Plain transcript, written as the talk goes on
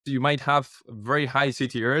you might have very high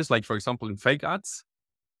CTRs, like for example in fake ads,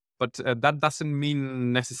 but that doesn't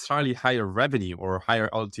mean necessarily higher revenue or higher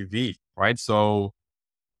LTV, right? So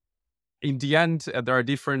in the end, there are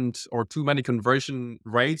different or too many conversion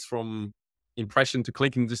rates from impression to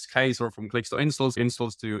click in this case, or from clicks to installs,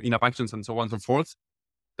 installs to in-app actions, and so on and so forth.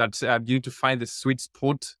 That you need to find the sweet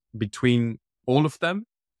spot between all of them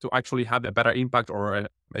to actually have a better impact or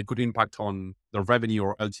a good impact on the revenue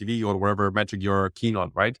or LTV or whatever metric you're keen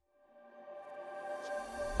on, right?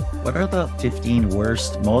 What are the 15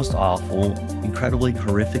 worst, most awful, incredibly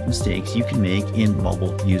horrific mistakes you can make in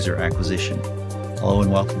mobile user acquisition? Hello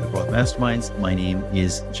and welcome to Growth Masterminds. My name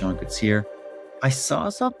is John Goodsir. I saw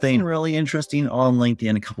something really interesting on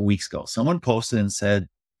LinkedIn a couple of weeks ago. Someone posted and said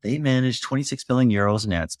they managed 26 billion euros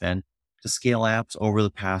in ad spend to scale apps over the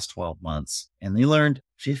past 12 months. And they learned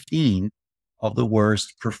 15 of the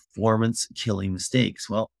worst performance killing mistakes.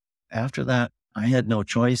 Well, after that, I had no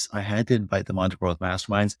choice. I had to invite them onto Growth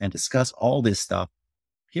Masterminds and discuss all this stuff.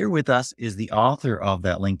 Here with us is the author of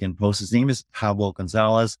that LinkedIn post. His name is Pablo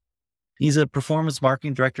Gonzalez. He's a performance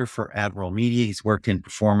marketing director for Admiral Media. He's worked in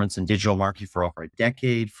performance and digital marketing for over a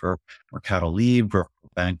decade for Mercado Libre,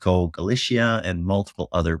 Banco Galicia, and multiple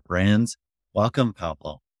other brands. Welcome,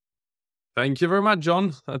 Pablo. Thank you very much,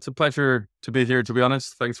 John. It's a pleasure to be here, to be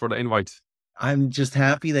honest. Thanks for the invite. I'm just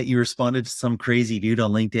happy that you responded to some crazy dude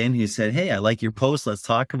on LinkedIn who said, "Hey, I like your post. Let's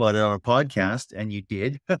talk about it on a podcast." And you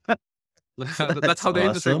did. That's That's how the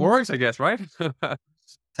industry awesome. works, I guess, right?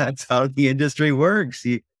 That's how the industry works.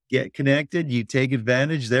 You get connected, you take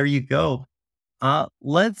advantage. There you go.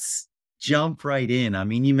 Let's jump right in. I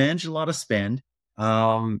mean, you manage a lot of spend.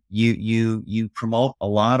 You promote a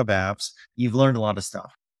lot of apps. You've learned a lot of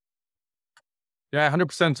stuff. Yeah,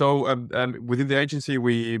 100%. So within the agency,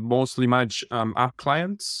 we mostly manage app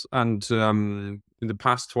clients. And in the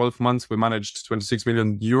past 12 months, we managed 26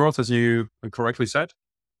 million euros, as you correctly said.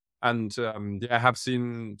 And I have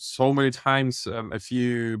seen so many times a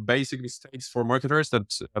few basic mistakes for marketers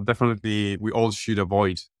that definitely we all should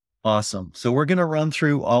avoid. Awesome. So we're going to run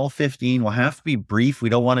through all 15. We'll have to be brief. We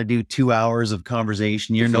don't want to do 2 hours of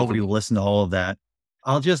conversation here. Nobody will listen to all of that.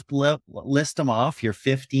 I'll just list them off, your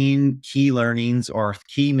 15 key learnings or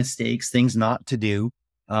key mistakes, things not to do.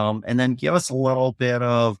 And then give us a little bit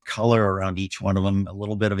of color around each one of them, a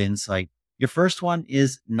little bit of insight. Your first one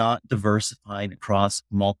is not diversified across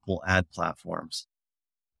multiple ad platforms.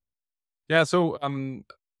 Yeah, so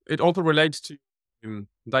it also relates to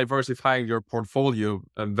diversifying your portfolio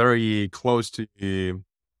very close to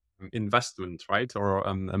investment, right?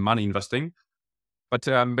 Or money investing. But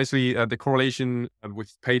basically, the correlation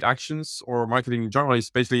with paid actions or marketing in general is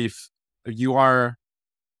basically if you are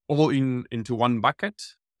all into one bucket.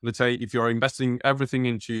 Let's say if you're investing everything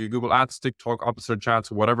into Google Ads, TikTok, Upsell Chats,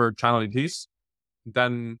 whatever channel it is,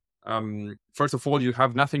 then first of all, you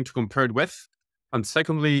have nothing to compare it with. And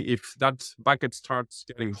secondly, if that bucket starts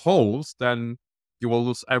getting holes, then you will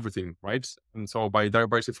lose everything, right? And so by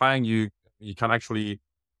diversifying, you can actually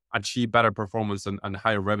achieve better performance and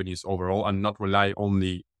higher revenues overall, and not rely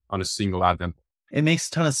only on a single ad. It makes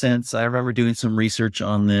a ton of sense. I remember doing some research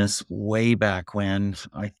on this way back when.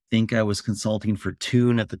 I think I was consulting for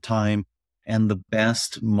Tune at the time, and the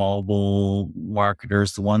best mobile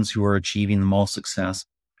marketers, the ones who were achieving the most success,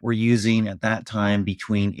 were using at that time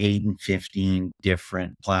between 8 and 15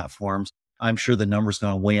 different platforms. I'm sure the number's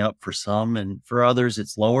gone way up for some, and for others,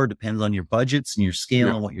 it's lower. Depends on your budgets and your scale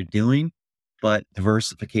Yeah. and what you're doing, but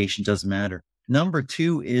diversification does matter. Number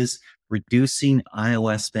 2 is reducing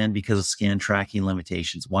iOS spend because of scan tracking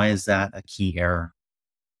limitations. Why is that a key error?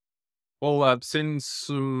 Well, since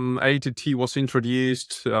ATT was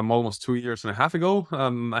introduced almost 2 years and a half ago,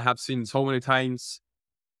 I have seen so many times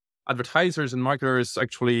advertisers and marketers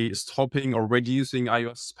actually stopping or reducing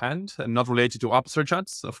iOS spend, and not related to Upsell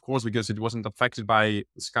Chats, of course, because it wasn't affected by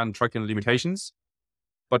scan tracking limitations.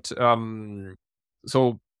 But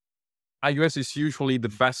so iOS is usually the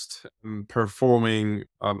best performing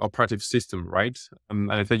operative system, right?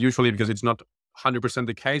 And I say usually because it's not 100%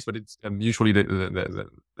 the case, but it's usually the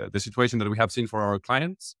situation that we have seen for our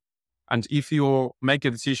clients. And if you make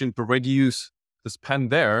a decision to reduce the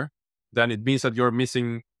spend there, then it means that you're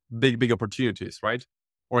missing big opportunities, right?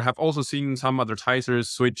 Or have also seen some advertisers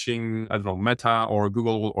switching, I don't know, Meta or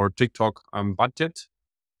Google or TikTok budget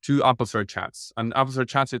to Apple Search Chats. And Apple Search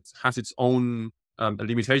Chats, it has its own a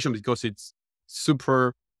limitation because it's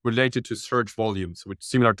super related to search volumes, which is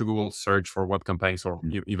similar to Google search for web campaigns or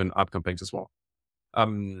even app campaigns as well.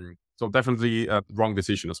 So definitely a wrong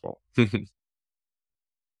decision as well.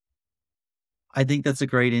 I think that's a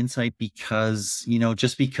great insight because,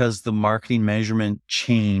 just because the marketing measurement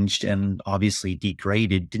changed and obviously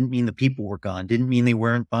degraded didn't mean the people were gone, didn't mean they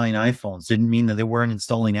weren't buying iPhones, didn't mean that they weren't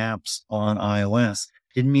installing apps on iOS,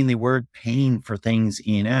 didn't mean they weren't paying for things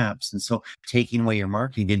in apps. And so taking away your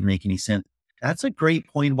marketing didn't make any sense. That's a great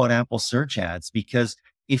point about Apple search ads, because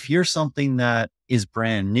if you're something that is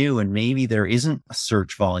brand new and maybe there isn't a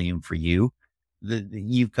search volume for you,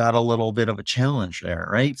 you've got a little bit of a challenge there,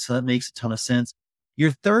 right? So that makes a ton of sense. Your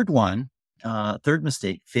third one, third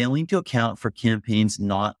mistake, failing to account for campaigns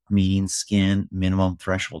not meeting scan minimum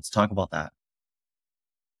thresholds. Talk about that.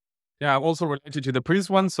 Yeah, also related to the previous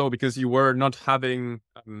one. So because you were not having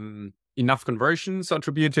enough conversions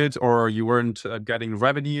attributed, or you weren't getting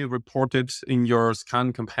revenue reported in your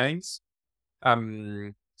scan campaigns.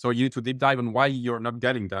 So you need to deep dive on why you're not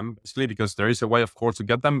getting them, basically, because there is a way, of course, to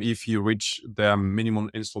get them if you reach the minimum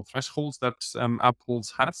install thresholds that Apple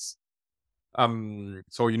has.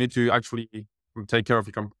 So you need to actually take care of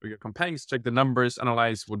your campaigns, check the numbers,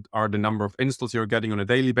 analyze what are the number of installs you're getting on a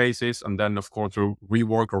daily basis, and then, of course, to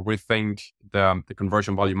rework or rethink the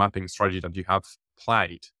conversion volume mapping strategy that you have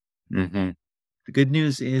applied. Mm-hmm. The good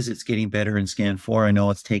news is it's getting better in Scan 4. I know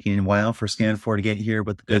it's taking a while for Scan 4 to get here,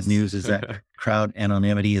 but the good news is that crowd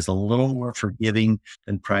anonymity is a little more forgiving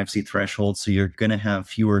than privacy thresholds. So you're going to have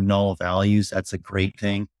fewer null values. That's a great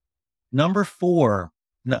thing.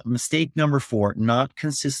 Mistake number 4, not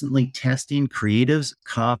consistently testing creatives,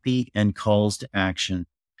 copy, and calls to action.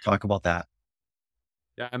 Talk about that.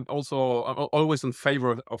 Yeah, I'm always in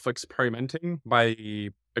favor of experimenting. By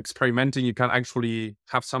experimenting, you can actually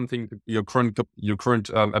have something, your current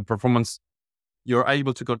performance. You're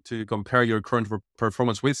able to compare your current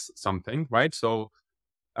performance with something, right? So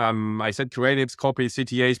I said creatives, copy,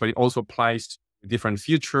 CTAs, but it also applies to different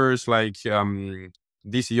features like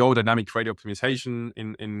DCO, dynamic creative optimization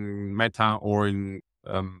in Meta or in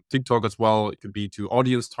TikTok as well. It could be to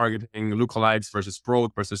audience targeting, lookalikes versus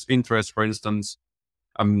broad versus interest, for instance.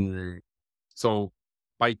 So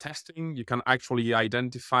by testing, you can actually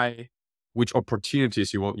identify which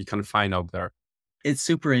opportunities you can find out there. It's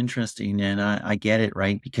super interesting, and I get it,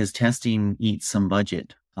 right? Because testing eats some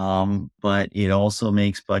budget, but it also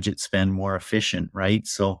makes budget spend more efficient, right?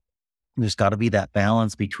 So there's got to be that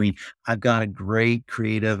balance between I've got a great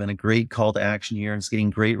creative and a great call to action here, and it's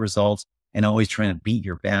getting great results, and always trying to beat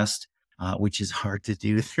your best, which is hard to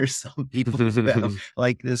do. There's some people that have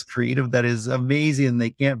like this creative that is amazing, and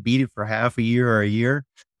they can't beat it for half a year or a year.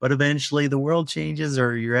 But eventually, the world changes,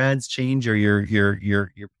 or your ads change, or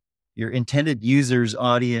your intended users,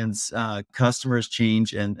 audience, customers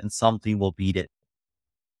change, and something will beat it.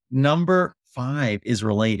 Number 5 is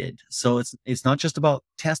related. So it's not just about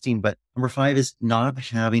testing, but number 5 is not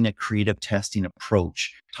having a creative testing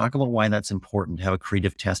approach. Talk about why that's important to have a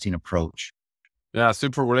creative testing approach. Yeah,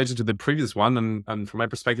 super related to the previous one. And from my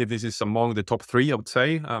perspective, this is among the top 3, I would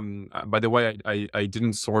say. By the way, I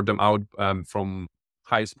didn't sort them out from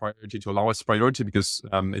highest priority to lowest priority, because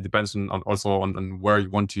it depends on where you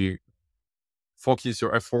want to focus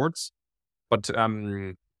your efforts. But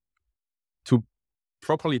to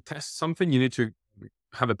properly test something, you need to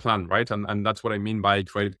have a plan, right? And that's what I mean by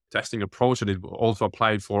creative testing approach. And it will also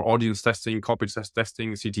apply for audience testing, copy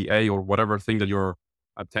testing, CTA, or whatever thing that you're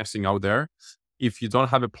testing out there. If you don't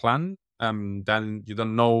have a plan, then you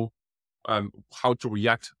don't know how to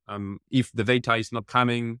react if the data is not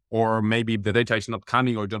coming, or maybe the data is not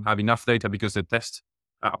coming, or you don't have enough data because the test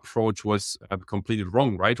approach was completely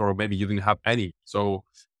wrong, right? Or maybe you didn't have any. So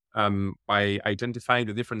by identifying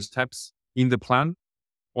the different steps on the plan,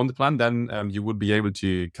 then you would be able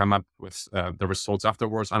to come up with the results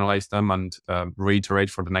afterwards, analyze them, and reiterate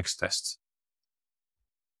for the next tests.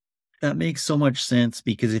 That makes so much sense,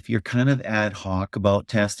 because if you're kind of ad hoc about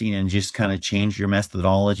testing and just kind of change your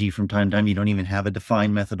methodology from time to time, you don't even have a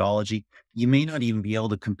defined methodology, you may not even be able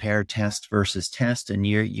to compare test versus test, and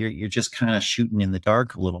you're just kind of shooting in the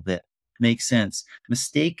dark a little bit. Makes sense.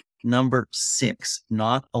 Mistake number 6,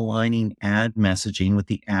 not aligning ad messaging with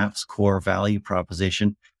the app's core value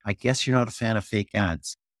proposition. I guess you're not a fan of fake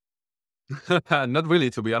ads. Not really,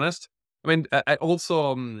 to be honest. I mean, I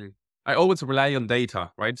also I always rely on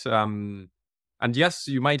data, right? And yes,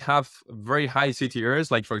 you might have very high CTRs,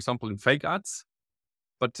 like for example in fake ads,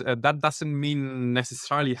 but that doesn't mean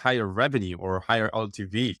necessarily higher revenue or higher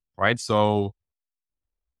LTV, right? So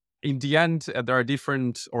in the end, there are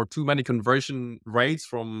different or too many conversion rates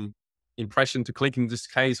from impression to click in this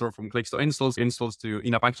case, or from clicks to installs, installs to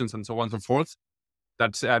in-app actions, and so on and so forth.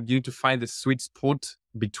 That you need to find the sweet spot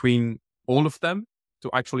between all of them to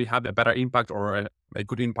actually have a better impact, or a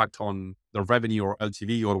good impact on the revenue or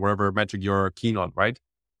LTV or whatever metric you're keen on, right?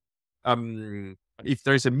 if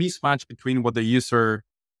there's a mismatch between what the user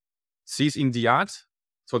sees in the ad,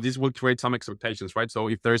 so this will create some expectations, right? So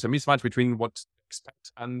if there's a mismatch between what they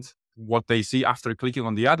expect and what they see after clicking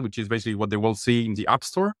on the ad, which is basically what they will see in the App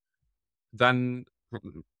Store, then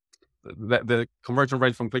the conversion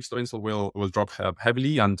rate from clicks to install will drop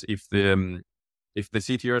heavily. And if the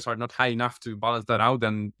CTRs are not high enough to balance that out,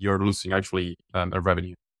 then you're losing actually a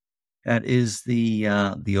revenue. That is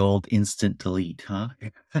the old instant delete, huh?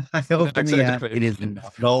 I open the app. Exactly. It is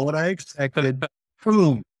not what I expected.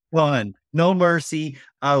 Boom, gone. No mercy.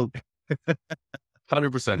 Out.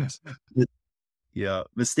 100%. Yeah.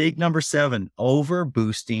 Mistake number 7, over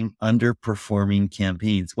boosting underperforming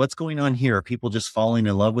campaigns. What's going on here? Are people just falling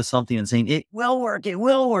in love with something and saying, it will work, it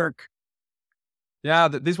will work? Yeah,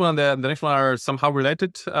 this one and the next one are somehow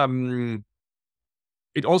related.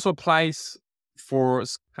 It also applies for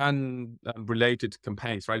scan related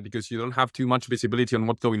campaigns, right? Because you don't have too much visibility on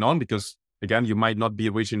what's going on, because again, you might not be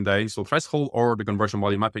reaching the install threshold, or the conversion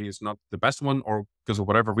volume mapping is not the best one, or because of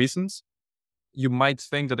whatever reasons. You might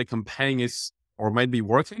think that the campaign is or might be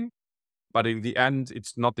working, but in the end,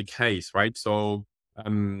 it's not the case, right? So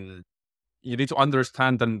you need to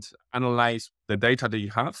understand and analyze the data that you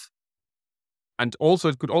have. And also,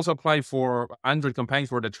 it could also apply for Android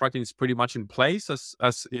campaigns where the tracking is pretty much in place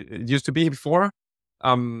as it used to be before. We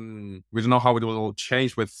don't know how it will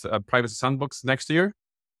change with Privacy Sandbox next year.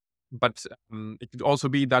 But it could also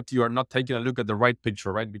be that you are not taking a look at the right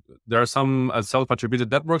picture, right? Because there are some self-attributed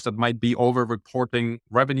networks that might be over-reporting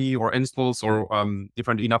revenue or installs or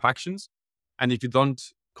different in-app actions. And if you don't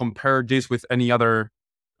compare this with any other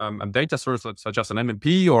data source, such as an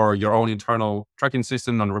MMP or your own internal tracking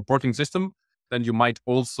system and reporting system, then you might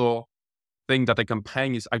also think that the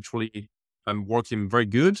campaign is actually working very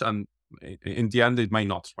good. And in the end, it might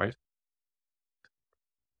not, right?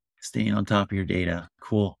 Staying on top of your data.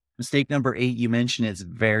 Cool. Mistake number 8, you mentioned it's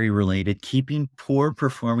very related. Keeping poor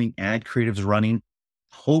performing ad creatives running,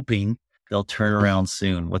 hoping they'll turn around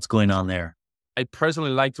soon. What's going on there? I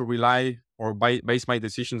personally like to rely or base my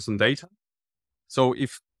decisions on data. So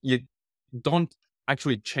if you don't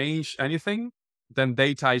actually change anything, then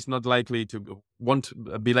data is not likely to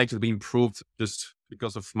be likely to be improved just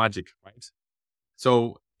because of magic, right?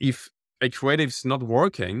 So if a creative is not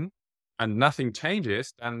working and nothing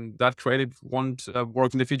changes, then that creative won't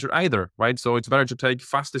work in the future either, right? So it's better to take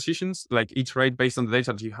fast decisions, like iterate based on the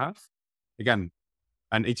data that you have. Again,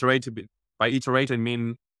 and by iterate, I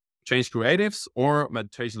mean change creatives or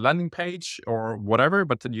change the landing page or whatever,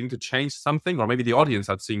 but you need to change something, or maybe the audience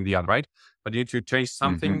that's seeing the ad, right? But you need to change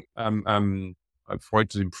something for it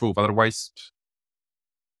to improve. Otherwise,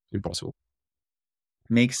 impossible.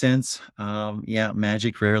 Makes sense. Yeah,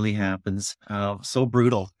 magic rarely happens. So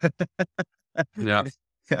brutal. Yeah.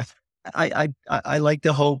 I like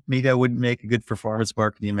to hope maybe I wouldn't make a good performance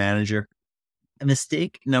marketing manager. A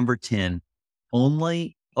mistake number 10, I'm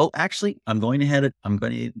getting ahead of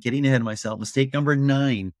myself. Mistake number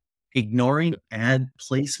 9, ignoring ad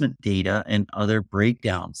placement data and other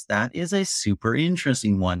breakdowns. That is a super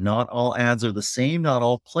interesting one. Not all ads are the same. Not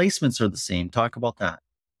all placements are the same. Talk about that.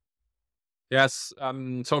 Yes.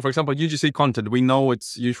 So, for example, UGC content, we know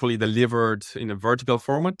it's usually delivered in a vertical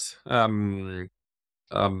format. So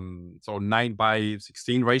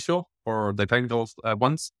 9:16 ratio for the technical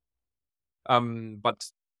ones.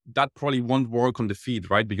 But that probably won't work on the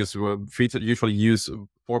feed, right? Because feeds usually use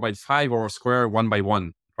 4:5 or square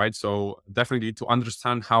 1:1, right? So definitely need to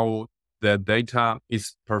understand how the data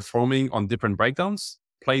is performing on different breakdowns,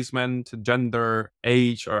 placement, gender,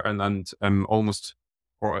 age, and almost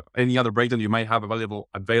or any other breakdown you might have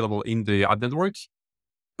available in the ad network.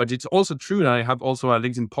 But it's also true, and I have also a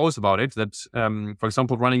LinkedIn post about it, that, for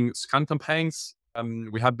example, running scan campaigns,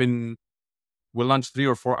 we launched 3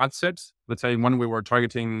 or 4 ad sets. Let's say one we were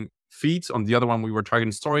targeting feeds, on the other one we were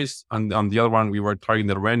targeting stories, and on the other one we were targeting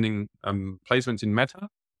the branding placements in Meta.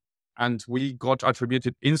 And we got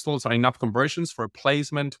attributed installs and in-app conversions for a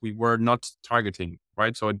placement we were not targeting,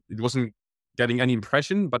 right? So it wasn't getting any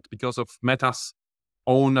impression, but because of Meta's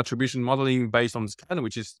own attribution modeling based on scan,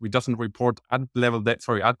 which doesn't report ad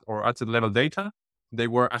set level data, they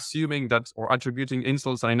were assuming that or attributing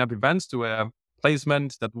installs and in-app events to a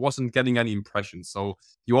placement that wasn't getting any impressions. So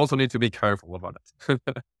you also need to be careful about it.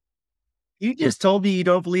 You just told me you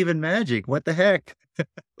don't believe in magic. What the heck?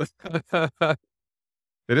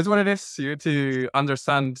 It is what it is. You need to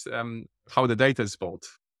understand how the data is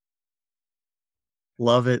built.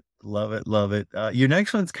 Love it. Love it. Love it. Your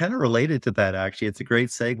next one's kind of related to that, actually. It's a great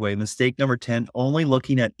segue. Mistake number 10, only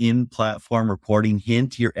looking at in-platform reporting.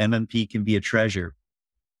 Hint, your MMP can be a treasure.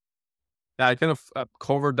 Yeah, I kind of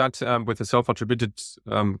covered that with a self-attributed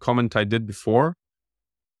comment I did before.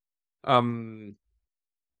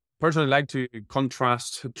 Personally like to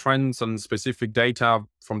contrast trends and specific data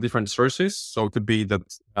from different sources. So it could be that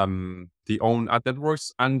the own ad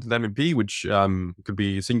networks and the MEP, which could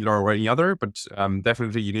be singular or any other, but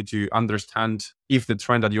definitely you need to understand if the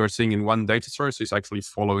trend that you're seeing in one data source is actually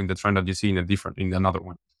following the trend that you see in another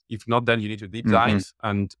one. If not, then you need to deep dive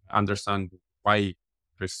and understand why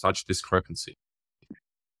there's such discrepancy.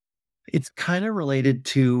 It's kind of related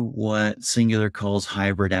to what Singular calls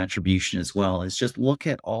hybrid attribution as well. It's just look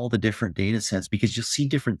at all the different data sets because you'll see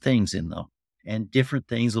different things in them and different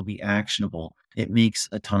things will be actionable. It makes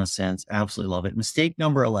a ton of sense. Absolutely love it. Mistake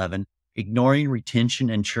number 11, ignoring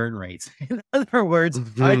retention and churn rates. In other words,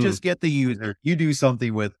 I just get the user. You do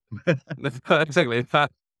something with Exactly.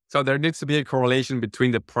 So there needs to be a correlation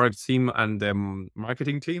between the product team and the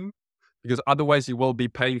marketing team, because otherwise you will be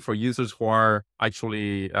paying for users who are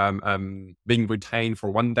actually being retained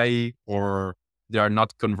for one day, or they are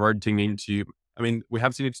not converting into. I mean, we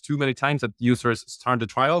have seen it too many times that users start the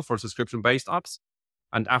trial for subscription-based apps,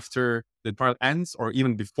 and after the trial ends, or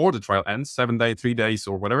even before the trial ends, 7 days, 3 days,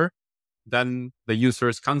 or whatever, then the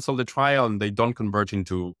users cancel the trial and they don't convert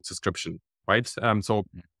into subscription, right? So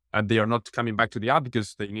they are not coming back to the app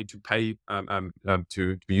because they need to pay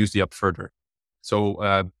to use the app further.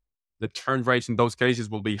 So the churn rate in those cases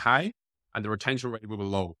will be high and the retention rate will be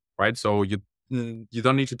low, right? So you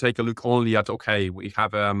don't need to take a look only at, okay, we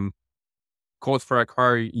have cost per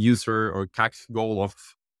acquire user or CAC goal of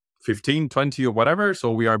 15, 20 or whatever.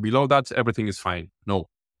 So we are below that, everything is fine. No,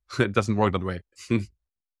 it doesn't work that way.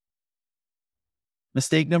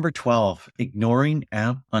 Mistake number 12, ignoring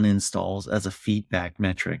app uninstalls as a feedback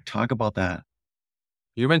metric. Talk about that.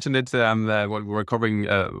 You mentioned it when we were covering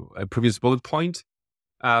a previous bullet point.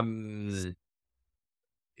 If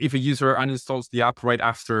a user uninstalls the app right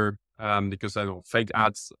after, because I know fake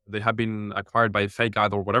ads, they have been acquired by a fake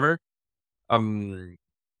ad or whatever, then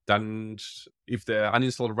if the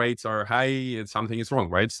uninstall rates are high, something is wrong,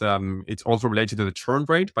 right? It's also related to the churn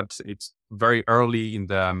rate, but it's very early in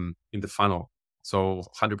the funnel. So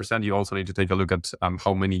 100%, you also need to take a look at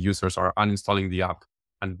how many users are uninstalling the app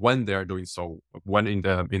and when they're doing so, when in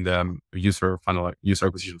the user funnel, user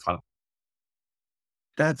acquisition funnel.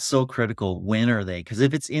 That's so critical. When are they? Because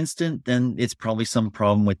if it's instant, then it's probably some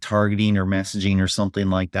problem with targeting or messaging or something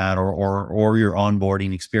like that, or your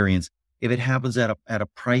onboarding experience. If it happens at a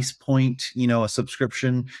price point, a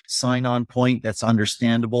subscription sign-on point, that's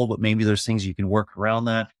understandable, but maybe there's things you can work around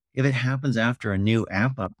that. If it happens after a new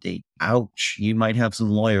app update, ouch, you might have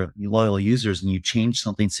some loyal users and you change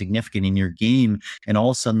something significant in your game and all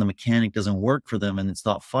of a sudden the mechanic doesn't work for them and it's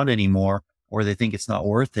not fun anymore, or they think it's not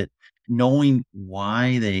worth it. Knowing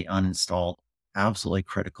why they uninstalled, absolutely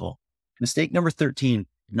critical. Mistake number 13,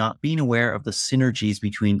 not being aware of the synergies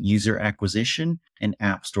between user acquisition and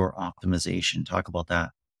app store optimization. Talk about that.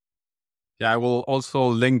 Yeah, I will also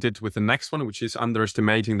link it with the next one, which is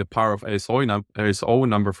underestimating the power of ASO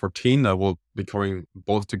number 14. I will be covering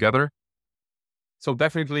both together. So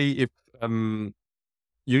definitely, if you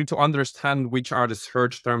need to understand which are the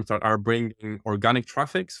search terms that are bringing organic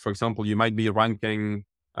traffic. For example, you might be ranking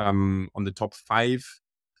on the top 5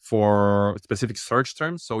 for specific search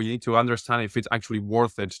terms. So you need to understand if it's actually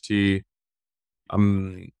worth it to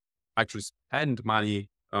actually spend money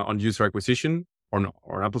on user acquisition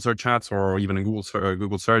or Apple Search Ads or even in Google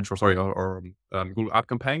Search or Google App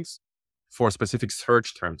Campaigns for specific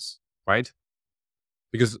search terms, right?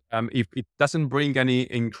 Because if it doesn't bring any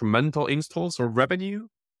incremental installs or revenue,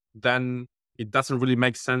 then it doesn't really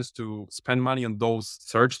make sense to spend money on those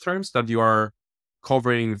search terms that you are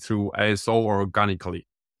covering through ASO or organically,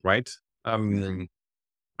 right? And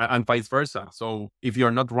vice versa. So if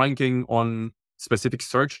you're not ranking on specific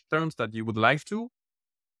search terms that you would like to,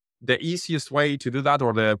 the easiest way to do that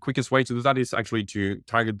or the quickest way to do that is actually to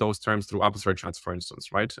target those terms through Apple Search Ads, for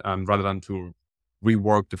instance, right? Rather than to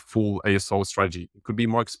rework the full ASO strategy. It could be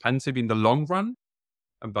more expensive in the long run,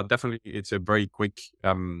 but definitely it's a very quick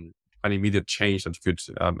and immediate change that you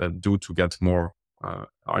could do to get more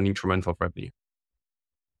an incremental revenue.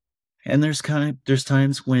 And there's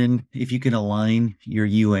times when if you can align your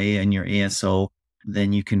UA and your ASO,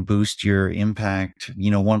 then you can boost your impact,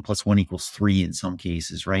 1 + 1 = 3 in some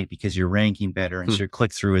cases, right? Because you're ranking better and so your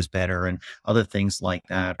click through is better and other things like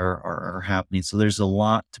that are happening. So there's a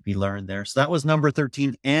lot to be learned there. So that was number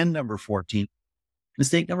 13 and number 14.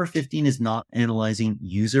 Mistake number 15 is not analyzing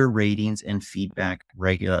user ratings and feedback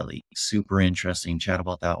regularly. Super interesting. Chat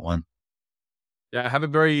about that one. Yeah, I have a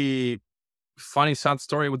very funny, sad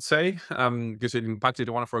story, I would say, because it impacted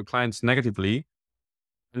one of our clients negatively.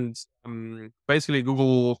 And basically,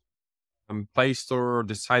 Google Play Store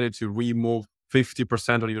decided to remove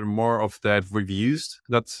 50% or even more of the reviews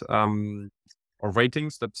that or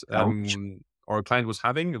ratings that Ouch. our client was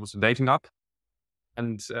having. It was a dating app,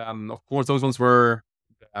 and of course, those ones were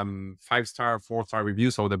 5-star, 4-star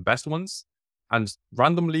reviews, so the best ones. And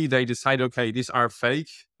randomly, they decided, okay, these are fake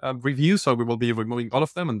reviews, so we will be removing all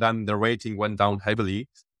of them. And then the rating went down heavily,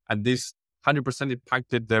 and this 100%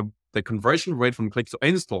 impacted the conversion rate from click to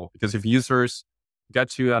install. Because if users get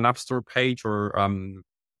to an App Store page or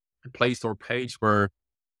a Play Store page where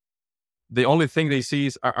the only thing they see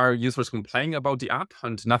is are users complaining about the app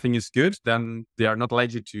and nothing is good, then they are not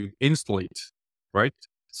likely to install it, right?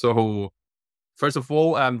 So first of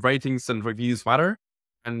all, ratings and reviews matter,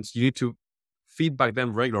 and you need to feedback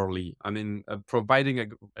them regularly. I mean, providing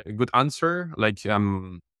a good answer, like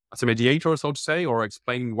as a mediator, so to say, or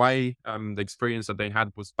explaining why the experience that they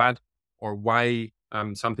had was bad, or why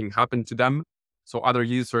something happened to them. So other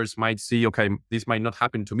users might see, okay, this might not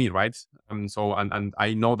happen to me, right? And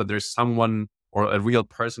I know that there's someone or a real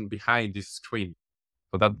person behind this screen.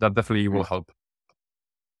 So that definitely will help.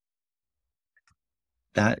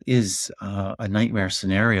 That is a nightmare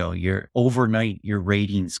scenario. Overnight, your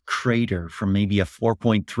ratings crater from maybe a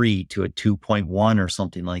 4.3 to a 2.1 or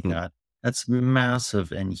something like that. That's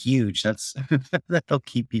massive and huge. That'll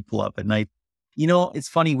keep people up at night. It's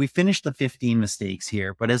funny. We finished the 15 mistakes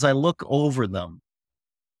here, but as I look over them,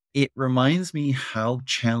 it reminds me how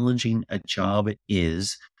challenging a job it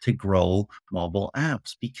is to grow mobile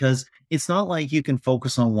apps, because it's not like you can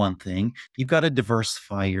focus on one thing. You've got to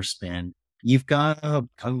diversify your spend. You've got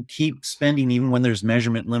to keep spending even when there's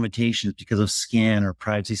measurement limitations because of scan or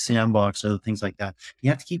privacy sandbox or things like that. You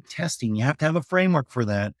have to keep testing. You have to have a framework for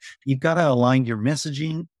that. You've got to align your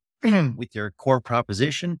messaging with your core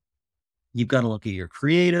proposition. You've got to look at your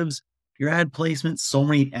creatives, your ad placements, so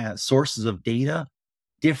many sources of data,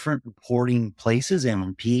 different reporting places,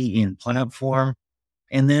 MMP in platform.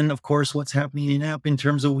 And then, of course, what's happening in app in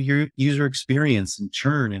terms of your user experience and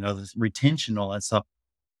churn and other retention, all that stuff.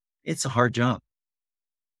 It's a hard job.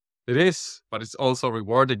 It is, but it's also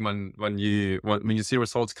rewarding when you see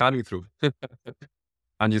results coming through.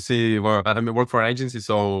 And you see, well, I work for an agency,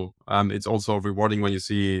 so it's also rewarding when you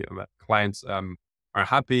see clients are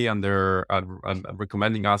happy and they're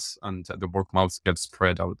recommending us, and the word of mouth gets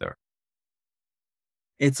spread out there.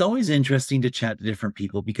 It's always interesting to chat to different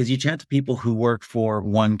people, because you chat to people who work for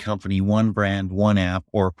one company, one brand, one app,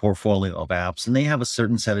 or a portfolio of apps, and they have a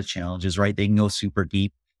certain set of challenges, right? They can go super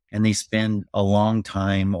deep and they spend a long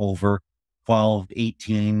time, over 12,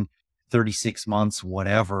 18, 36 months,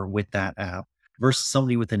 whatever, with that app, versus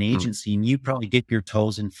somebody with an agency. And you probably dip your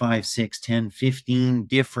toes in 5, 6, 10, 15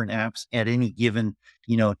 different apps at any given,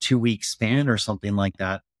 2-week span or something like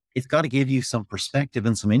that. It's got to give you some perspective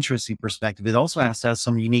and some interesting perspective. It also has to have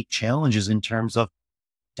some unique challenges in terms of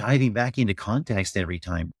diving back into context every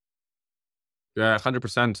time. Yeah,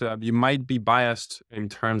 100%. You might be biased in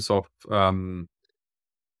terms of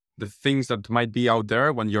the things that might be out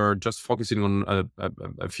there when you're just focusing on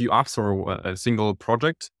a few apps or a single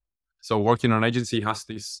project. So working on an agency has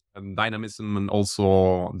this dynamism, and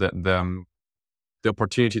also the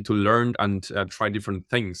opportunity to learn and try different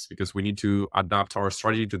things, because we need to adapt our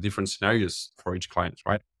strategy to different scenarios for each client,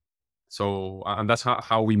 right? So, and that's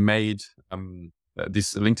how we made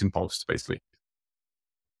this LinkedIn post, basically.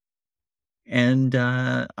 And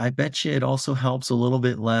I bet you it also helps a little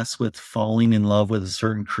bit less with falling in love with a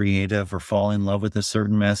certain creative or falling in love with a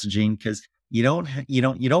certain messaging, because you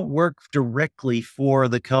don't work directly for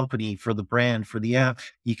the company, for the brand, for the app.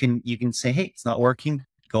 You can say, hey, it's not working.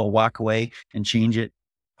 Go walk away and change it.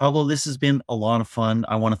 Pablo, this has been a lot of fun.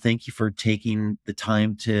 I want to thank you for taking the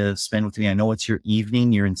time to spend with me. I know it's your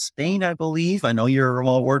evening. You're in Spain, I believe. I know you're a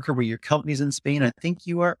remote worker, but your company's in Spain. I think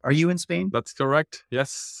you are. Are you in Spain? That's correct.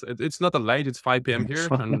 Yes. It's not that late. It's 5 p.m. here,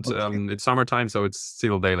 and okay. It's summertime, so it's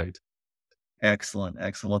still daylight. Excellent.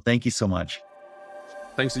 Excellent. Well, thank you so much.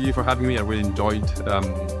 Thanks to you for having me. I really enjoyed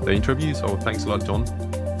the interview. So thanks a lot, John.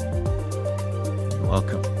 You're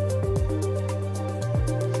welcome.